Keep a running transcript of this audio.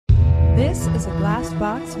This is a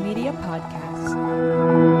Glassbox Media podcast.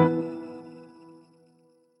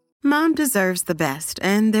 Mom deserves the best,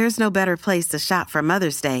 and there's no better place to shop for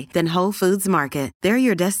Mother's Day than Whole Foods Market. They're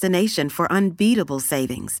your destination for unbeatable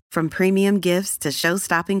savings, from premium gifts to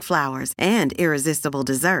show-stopping flowers and irresistible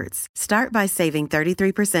desserts. Start by saving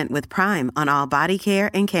 33% with Prime on all body care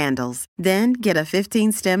and candles. Then get a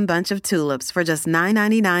 15-stem bunch of tulips for just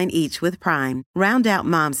 $9.99 each with Prime. Round out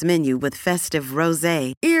Mom's menu with festive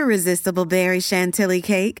rosé, irresistible berry chantilly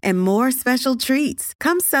cake, and more special treats.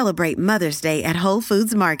 Come celebrate Mother's Day at Whole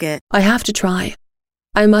Foods Market. I have to try.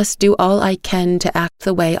 I must do all I can to act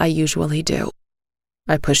the way I usually do.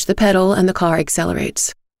 I push the pedal and the car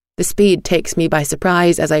accelerates. The speed takes me by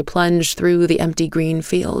surprise as I plunge through the empty green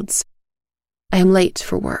fields. I am late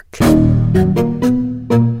for work.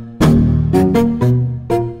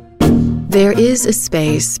 There is a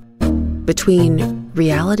space between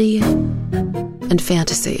reality and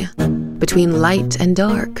fantasy, between light and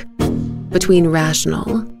dark, between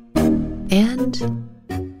rational and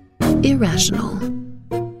irrational.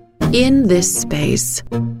 In this space,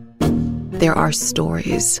 there are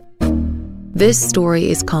stories. This story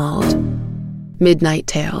is called Midnight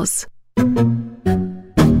Tales.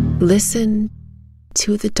 Listen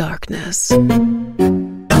to the darkness.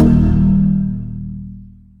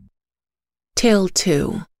 Tale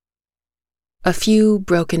 2. A Few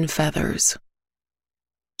Broken Feathers.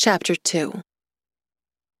 Chapter 2.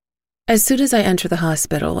 As soon as I enter the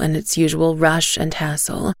hospital and its usual rush and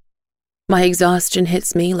hassle, my exhaustion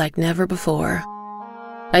hits me like never before.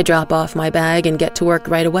 I drop off my bag and get to work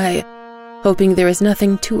right away, hoping there is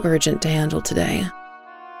nothing too urgent to handle today.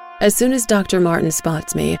 As soon as Dr. Martin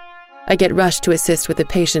spots me, I get rushed to assist with a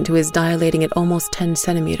patient who is dilating at almost 10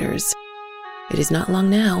 centimeters. It is not long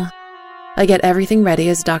now. I get everything ready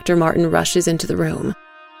as Dr. Martin rushes into the room.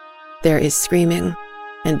 There is screaming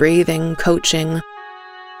and breathing, coaching,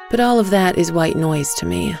 but all of that is white noise to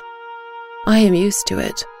me. I am used to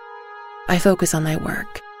it. I focus on my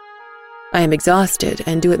work. I am exhausted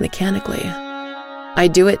and do it mechanically. I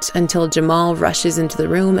do it until Jamal rushes into the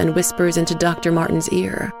room and whispers into Dr. Martin's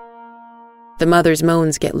ear. The mother's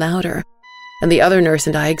moans get louder, and the other nurse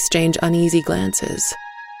and I exchange uneasy glances.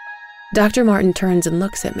 Dr. Martin turns and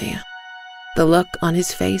looks at me. The look on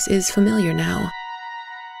his face is familiar now.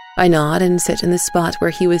 I nod and sit in the spot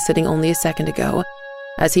where he was sitting only a second ago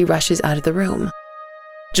as he rushes out of the room.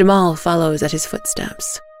 Jamal follows at his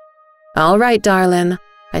footsteps. "All right, darling,"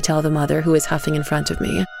 I tell the mother who is huffing in front of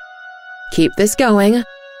me. "Keep this going."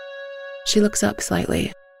 She looks up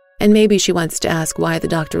slightly, and maybe she wants to ask why the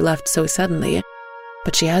doctor left so suddenly,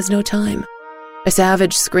 but she has no time. A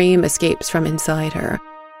savage scream escapes from inside her,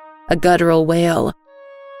 a guttural wail,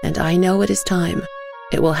 and I know it is time.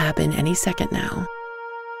 It will happen any second now.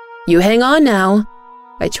 "You hang on now."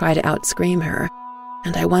 I try to outscream her,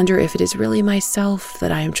 and I wonder if it is really myself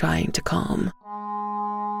that I am trying to calm.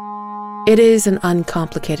 It is an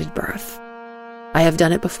uncomplicated birth. I have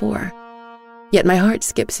done it before, yet my heart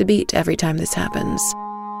skips a beat every time this happens.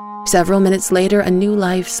 Several minutes later, a new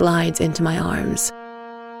life slides into my arms.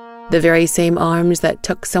 The very same arms that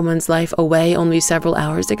took someone's life away only several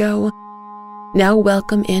hours ago now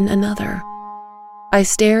welcome in another. I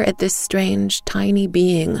stare at this strange, tiny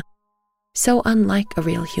being, so unlike a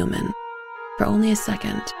real human, for only a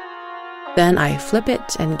second. Then I flip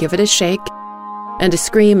it and give it a shake, and a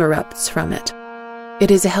scream erupts from it.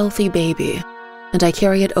 It is a healthy baby, and I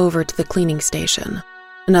carry it over to the cleaning station.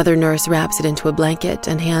 Another nurse wraps it into a blanket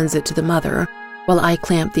and hands it to the mother, while I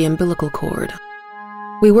clamp the umbilical cord.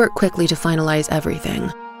 We work quickly to finalize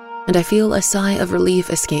everything, and I feel a sigh of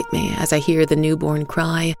relief escape me as I hear the newborn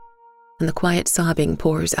cry, and the quiet sobbing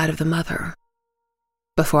pours out of the mother.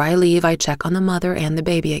 Before I leave, I check on the mother and the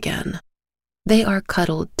baby again. They are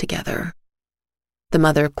cuddled together. The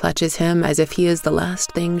mother clutches him as if he is the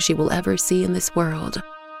last thing she will ever see in this world.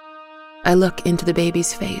 I look into the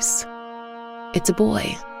baby's face. It's a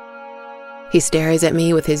boy. He stares at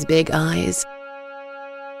me with his big eyes,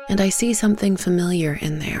 and I see something familiar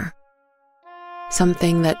in there.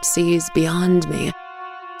 Something that sees beyond me,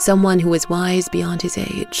 someone who is wise beyond his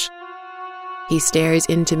age. He stares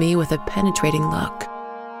into me with a penetrating look.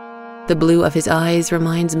 The blue of his eyes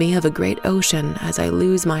reminds me of a great ocean as I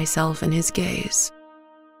lose myself in his gaze.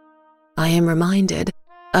 I am reminded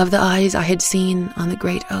of the eyes I had seen on the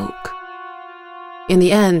great oak. In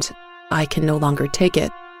the end, I can no longer take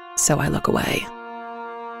it, so I look away.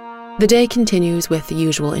 The day continues with the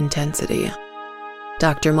usual intensity.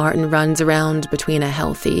 Dr. Martin runs around between a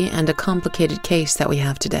healthy and a complicated case that we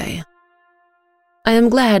have today. I am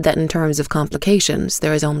glad that in terms of complications,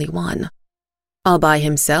 there is only one. All by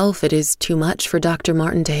himself, it is too much for Dr.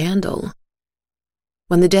 Martin to handle.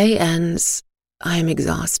 When the day ends, I am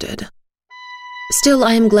exhausted. Still,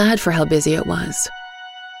 I am glad for how busy it was.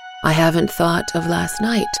 I haven't thought of last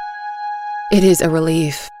night. It is a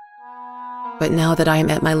relief. But now that I am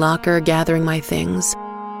at my locker gathering my things,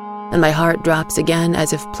 and my heart drops again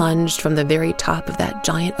as if plunged from the very top of that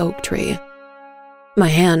giant oak tree, my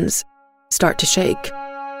hands start to shake.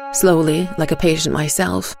 Slowly, like a patient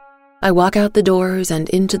myself, I walk out the doors and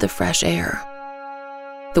into the fresh air.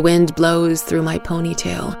 The wind blows through my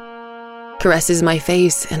ponytail, caresses my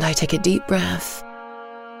face, and I take a deep breath.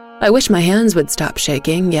 I wish my hands would stop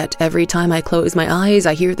shaking, yet every time I close my eyes,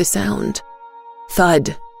 I hear the sound.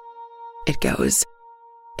 Thud. It goes,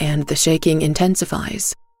 and the shaking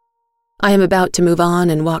intensifies. I am about to move on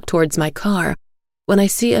and walk towards my car when I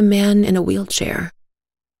see a man in a wheelchair.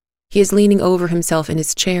 He is leaning over himself in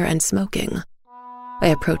his chair and smoking. I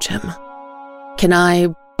approach him. "Can I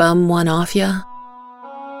bum one off ya?"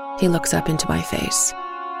 He looks up into my face.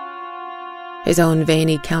 His own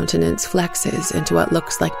veiny countenance flexes into what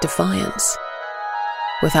looks like defiance.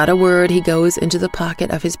 Without a word, he goes into the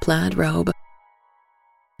pocket of his plaid robe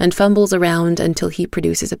and fumbles around until he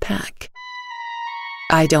produces a pack.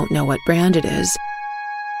 I don't know what brand it is,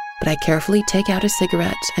 but I carefully take out a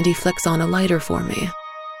cigarette and he flicks on a lighter for me.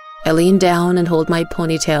 I lean down and hold my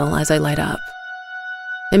ponytail as I light up.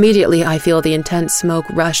 Immediately, I feel the intense smoke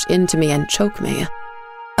rush into me and choke me.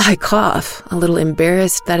 I cough, a little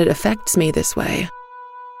embarrassed that it affects me this way.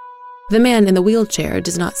 The man in the wheelchair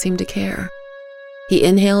does not seem to care. He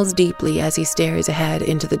inhales deeply as he stares ahead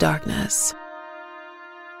into the darkness.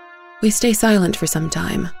 We stay silent for some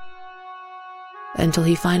time, until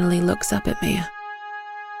he finally looks up at me.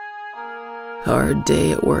 "Hard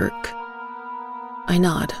day at work." I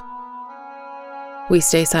nod. We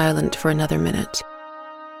stay silent for another minute.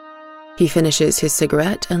 He finishes his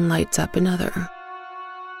cigarette and lights up another.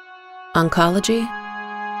 "Oncology?"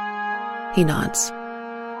 He nods.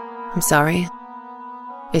 "I'm sorry,"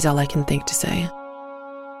 is all I can think to say.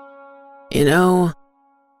 "You know,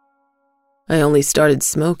 I only started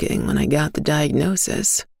smoking when I got the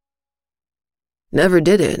diagnosis. Never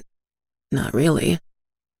did it, not really.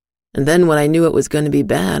 And then when I knew it was going to be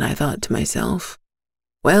bad, I thought to myself,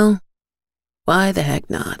 well, why the heck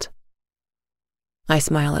not?" I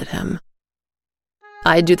smile at him.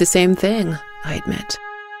 "I'd do the same thing," I admit.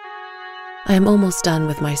 I am almost done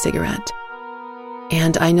with my cigarette,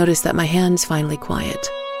 and I notice that my hands finally quiet.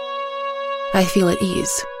 I feel at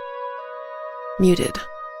ease. Muted.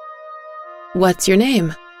 "What's your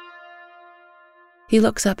name?" He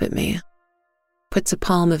looks up at me, puts a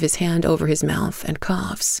palm of his hand over his mouth, and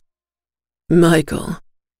coughs. "Michael.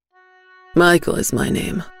 Michael is my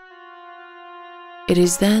name." It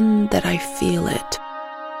is then that I feel it.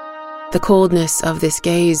 The coldness of this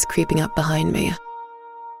gaze creeping up behind me.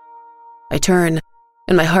 I turn,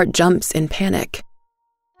 and my heart jumps in panic,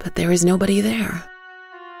 but there is nobody there.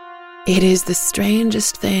 It is the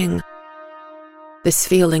strangest thing, this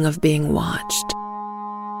feeling of being watched.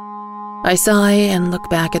 I sigh and look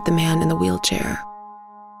back at the man in the wheelchair.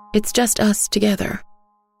 It's just us together,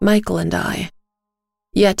 Michael and I.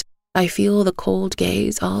 Yet I feel the cold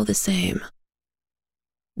gaze all the same.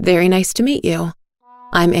 "Very nice to meet you.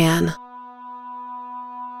 I'm Anne."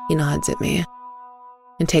 He nods at me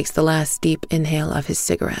and takes the last deep inhale of his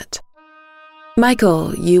cigarette.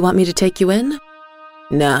 "Michael, you want me to take you in?"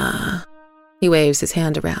 "Nah." He waves his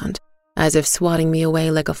hand around, as if swatting me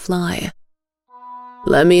away like a fly.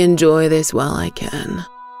 "Let me enjoy this while I can."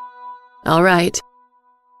 "All right.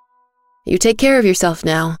 You take care of yourself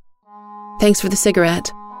now. Thanks for the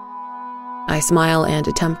cigarette." I smile and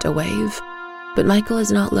attempt a wave, but Michael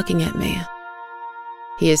is not looking at me.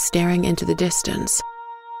 He is staring into the distance,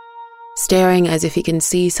 staring as if he can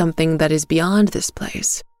see something that is beyond this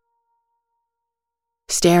place,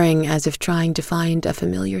 staring as if trying to find a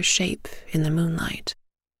familiar shape in the moonlight.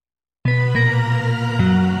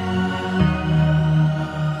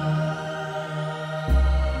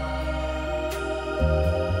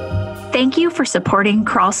 Thank you for supporting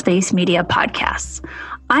Crawlspace Media Podcasts.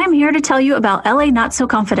 I am here to tell you about LA Not So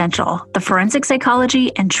Confidential, the forensic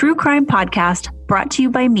psychology and true crime podcast brought to you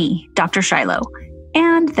by me, Dr. Shiloh,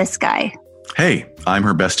 and this guy. Hey, I'm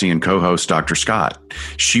her bestie and co-host, Dr. Scott.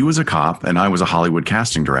 She was a cop and I was a Hollywood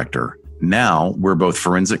casting director. Now we're both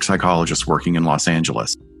forensic psychologists working in Los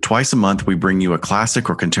Angeles. Twice a month, we bring you a classic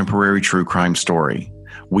or contemporary true crime story.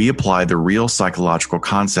 We apply the real psychological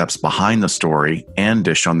concepts behind the story and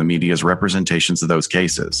dish on the media's representations of those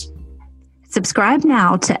cases. Subscribe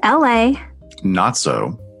now to LA Not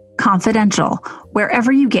So Confidential,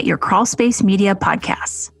 wherever you get your Crawlspace Media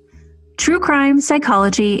podcasts. True crime,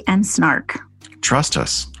 psychology, and snark. Trust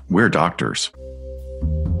us, we're doctors.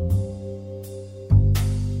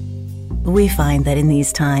 We find that in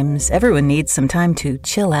these times, everyone needs some time to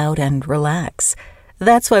chill out and relax.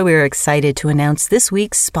 That's why we're excited to announce this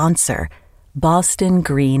week's sponsor, Boston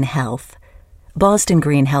Green Health. Boston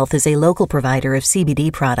Green Health is a local provider of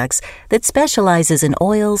CBD products that specializes in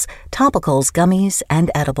oils, topicals, gummies,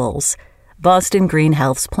 and edibles. Boston Green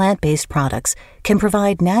Health's plant-based products can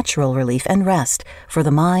provide natural relief and rest for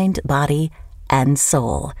the mind, body, and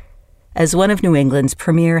soul. As one of New England's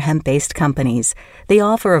premier hemp-based companies, they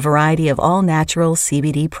offer a variety of all-natural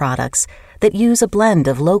CBD products that use a blend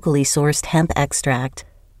of locally sourced hemp extract.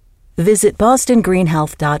 Visit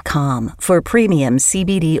bostongreenhealth.com for premium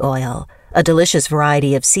CBD oil, a delicious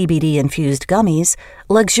variety of CBD-infused gummies,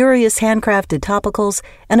 luxurious handcrafted topicals,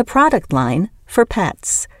 and a product line for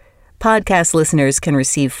pets. Podcast listeners can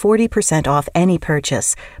receive 40% off any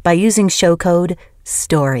purchase by using show code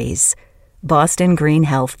STORIES. Boston Green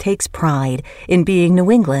Health takes pride in being New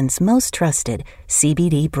England's most trusted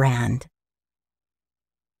CBD brand.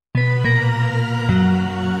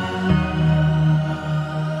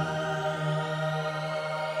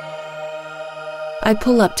 I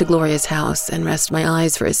pull up to Gloria's house and rest my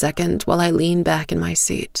eyes for a second while I lean back in my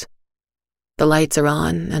seat. The lights are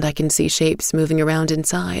on and I can see shapes moving around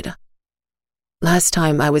inside. Last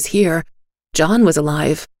time I was here, John was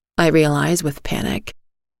alive, I realize with panic.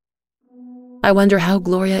 I wonder how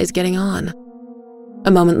Gloria is getting on.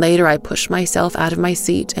 A moment later, I push myself out of my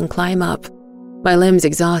seat and climb up, my limbs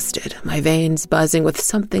exhausted, my veins buzzing with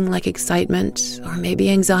something like excitement or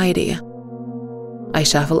maybe anxiety. I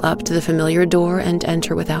shuffle up to the familiar door and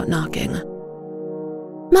enter without knocking.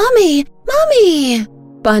 "Mommy! Mommy!"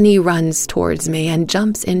 Bunny runs towards me and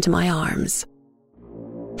jumps into my arms.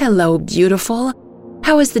 "Hello, beautiful.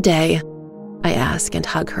 How was the day?" I ask and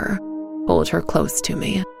hug her, hold her close to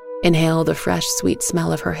me, inhale the fresh, sweet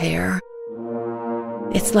smell of her hair.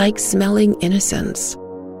 It's like smelling innocence.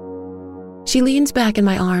 She leans back in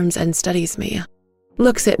my arms and studies me,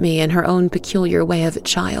 looks at me in her own peculiar way of a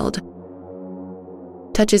child,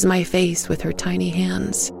 touches my face with her tiny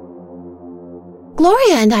hands.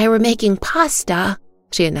 "Gloria and I were making pasta,"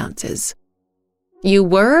 she announces. "You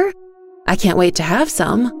were? I can't wait to have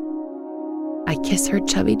some." I kiss her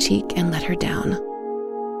chubby cheek and let her down.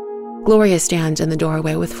 Gloria stands in the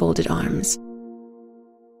doorway with folded arms.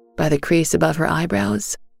 By the crease above her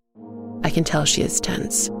eyebrows, I can tell she is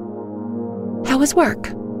tense. "How was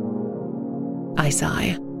work?" I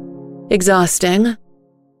sigh. "Exhausting."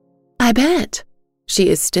 "I bet." She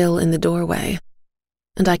is still in the doorway,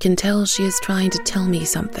 and I can tell she is trying to tell me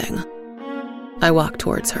something. I walk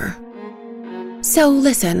towards her. "So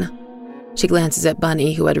listen." She glances at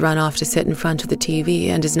Bunny, who had run off to sit in front of the TV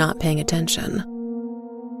and is not paying attention.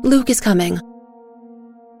 "Luke is coming.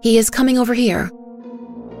 He is coming over here."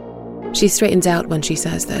 She straightens out when she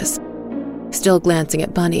says this, still glancing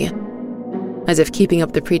at Bunny, as if keeping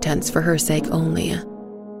up the pretense for her sake only.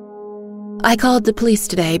 "I called the police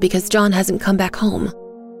today because John hasn't come back home."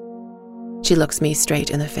 She looks me straight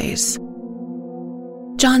in the face.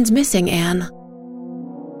 "John's missing, Anne."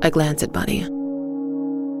 I glance at Bunny.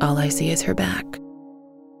 All I see is her back.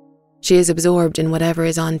 She is absorbed in whatever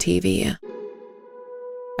is on TV.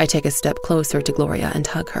 I take a step closer to Gloria and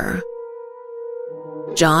hug her.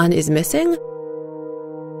 "John is missing?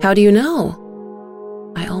 How do you know?"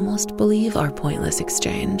 I almost believe our pointless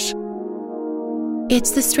exchange.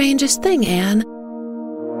 "It's the strangest thing, Anne.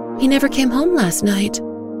 He never came home last night."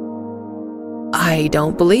 "I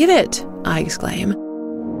don't believe it," I exclaim,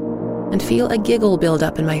 and feel a giggle build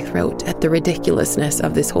up in my throat at the ridiculousness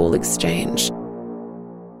of this whole exchange.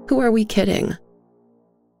 Who are we kidding?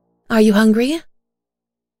 "Are you hungry?"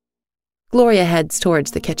 Gloria heads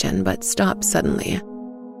towards the kitchen, but stops suddenly.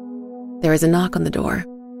 There is a knock on the door.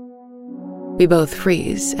 We both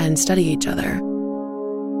freeze and study each other.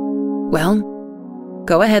 "Well,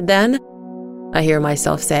 go ahead then," I hear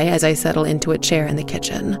myself say as I settle into a chair in the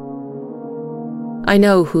kitchen. I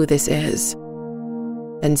know who this is,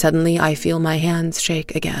 and suddenly I feel my hands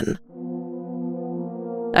shake again.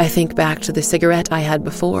 I think back to the cigarette I had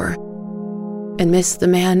before and miss the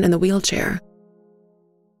man in the wheelchair.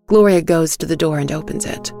 Gloria goes to the door and opens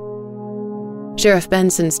it. Sheriff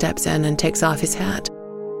Benson steps in and takes off his hat,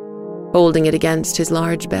 holding it against his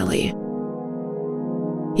large belly.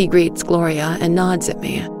 He greets Gloria and nods at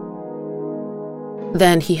me.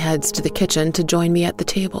 Then he heads to the kitchen to join me at the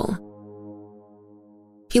table.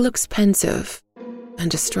 He looks pensive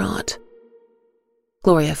and distraught.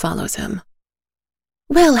 Gloria follows him.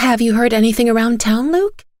 "Well, have you heard anything around town,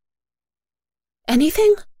 Luke?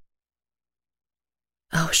 Anything?"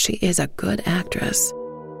 Oh, she is a good actress.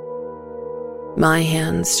 My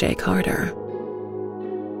hands shake harder.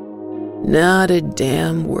 Not a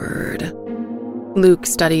damn word. Luke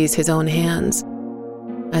studies his own hands,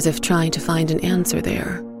 as if trying to find an answer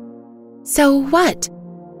there. So what?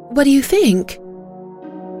 What do you think?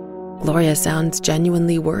 Gloria sounds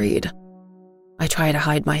genuinely worried. I try to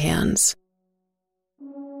hide my hands.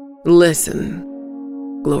 Listen,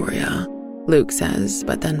 Gloria, Luke says,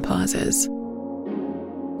 but then pauses.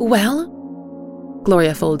 Well?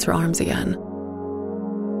 Gloria folds her arms again.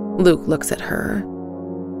 Luke looks at her,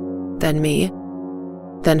 then me,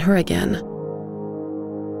 then her again.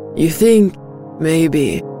 You think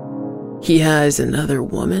maybe he has another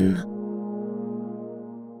woman?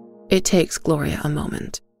 It takes Gloria a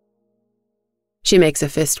moment. She makes a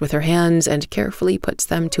fist with her hands and carefully puts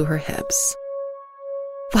them to her hips.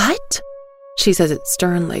 What? She says it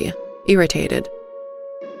sternly, irritated.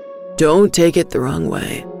 Don't take it the wrong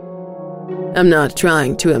way. I'm not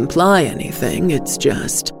trying to imply anything, it's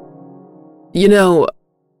just... You know,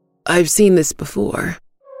 I've seen this before.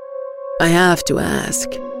 I have to ask.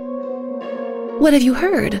 What have you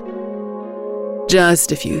heard?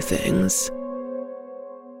 Just a few things.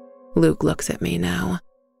 Luke looks at me now.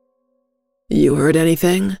 You heard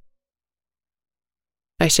anything?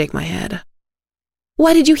 I shake my head.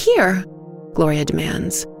 What did you hear? Gloria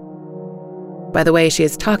demands. By the way she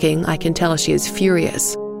is talking, I can tell she is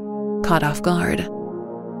furious, caught off guard.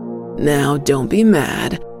 Now, don't be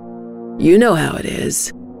mad. You know how it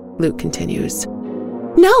is, Luke continues.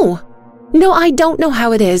 No, I don't know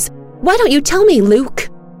how it is. Why don't you tell me, Luke?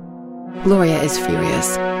 Gloria is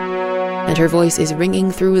furious, and her voice is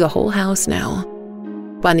ringing through the whole house now.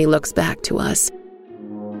 Bunny looks back to us,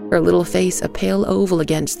 her little face a pale oval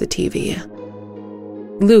against the TV.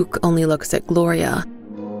 Luke only looks at Gloria,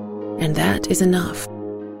 and that is enough.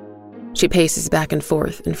 She paces back and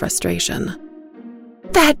forth in frustration.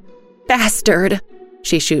 That bastard,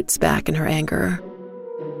 she shoots back in her anger.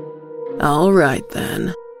 All right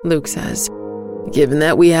then, Luke says. Given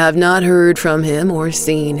that we have not heard from him or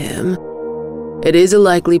seen him, it is a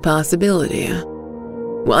likely possibility.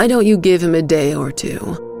 Why don't you give him a day or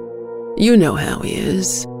two? You know how he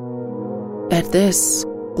is. At this,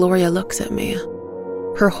 Gloria looks at me.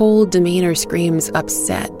 Her whole demeanor screams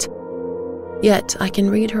upset. Yet I can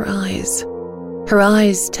read her eyes. Her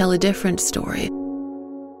eyes tell a different story.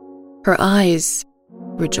 Her eyes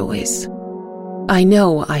rejoice. I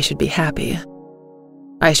know I should be happy.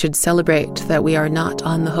 I should celebrate that we are not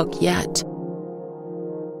on the hook yet.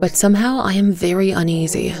 But somehow I am very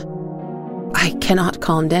uneasy. I cannot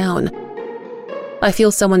calm down. I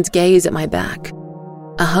feel someone's gaze at my back,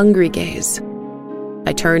 a hungry gaze.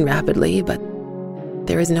 I turn rapidly, but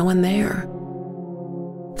there is no one there.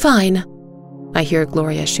 Fine, I hear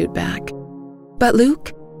Gloria shoot back. But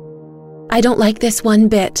Luke? I don't like this one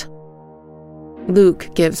bit. Luke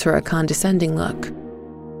gives her a condescending look.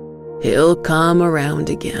 He'll come around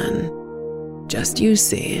again. Just you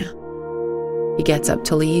see. He gets up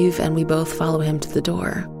to leave, and we both follow him to the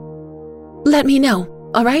door. Let me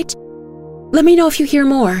know, all right? Let me know if you hear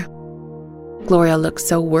more. Gloria looks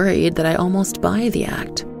so worried that I almost buy the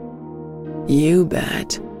act. You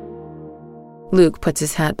bet. Luke puts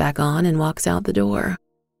his hat back on and walks out the door.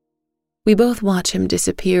 We both watch him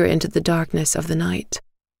disappear into the darkness of the night.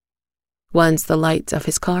 Once the lights of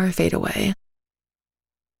his car fade away,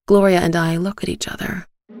 Gloria and I look at each other.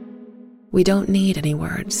 We don't need any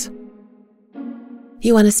words.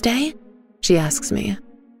 You want to stay? She asks me.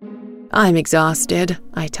 I'm exhausted,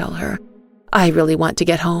 I tell her. I really want to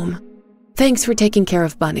get home. Thanks for taking care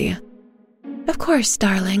of Bunny. Of course,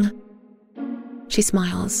 darling. She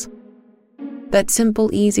smiles. That simple,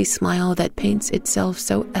 easy smile that paints itself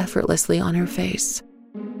so effortlessly on her face.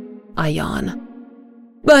 I yawn.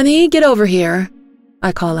 Bunny, get over here.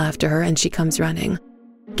 I call after her and she comes running.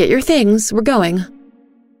 Get your things, we're going.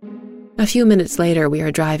 A few minutes later, we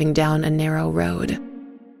are driving down a narrow road.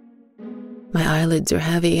 My eyelids are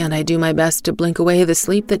heavy and I do my best to blink away the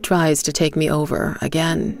sleep that tries to take me over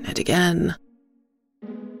again and again.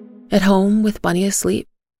 At home, with Bunny asleep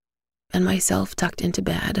and myself tucked into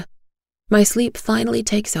bed, my sleep finally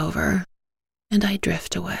takes over and I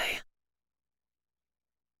drift away.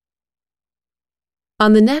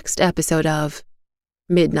 On the next episode of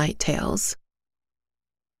Midnight Tales,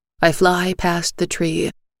 I fly past the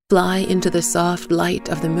tree, fly into the soft light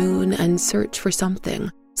of the moon and search for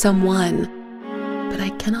something, someone, but I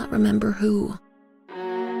cannot remember who.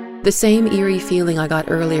 The same eerie feeling I got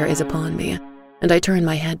earlier is upon me, and I turn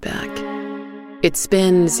my head back. It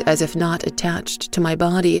spins as if not attached to my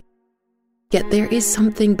body, yet there is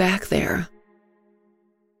something back there.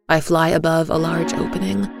 I fly above a large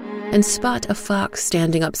opening and spot a fox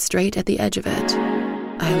standing up straight at the edge of it.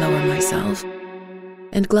 I lower myself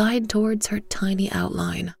and glide towards her tiny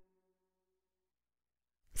outline.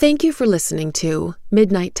 Thank you for listening to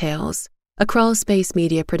Midnight Tales, a Crawlspace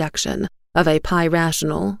Media production of a Pi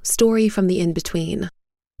Rational story from the in-between.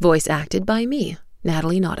 Voice acted by me,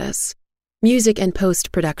 Natalie Naudus. Music and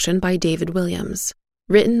post-production by David Williams.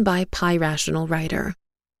 Written by Pi Rational writer.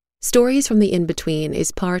 Stories from the In-Between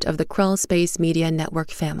is part of the Crawlspace Media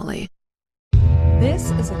Network family.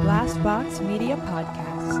 This is a Glassbox Media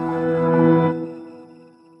podcast.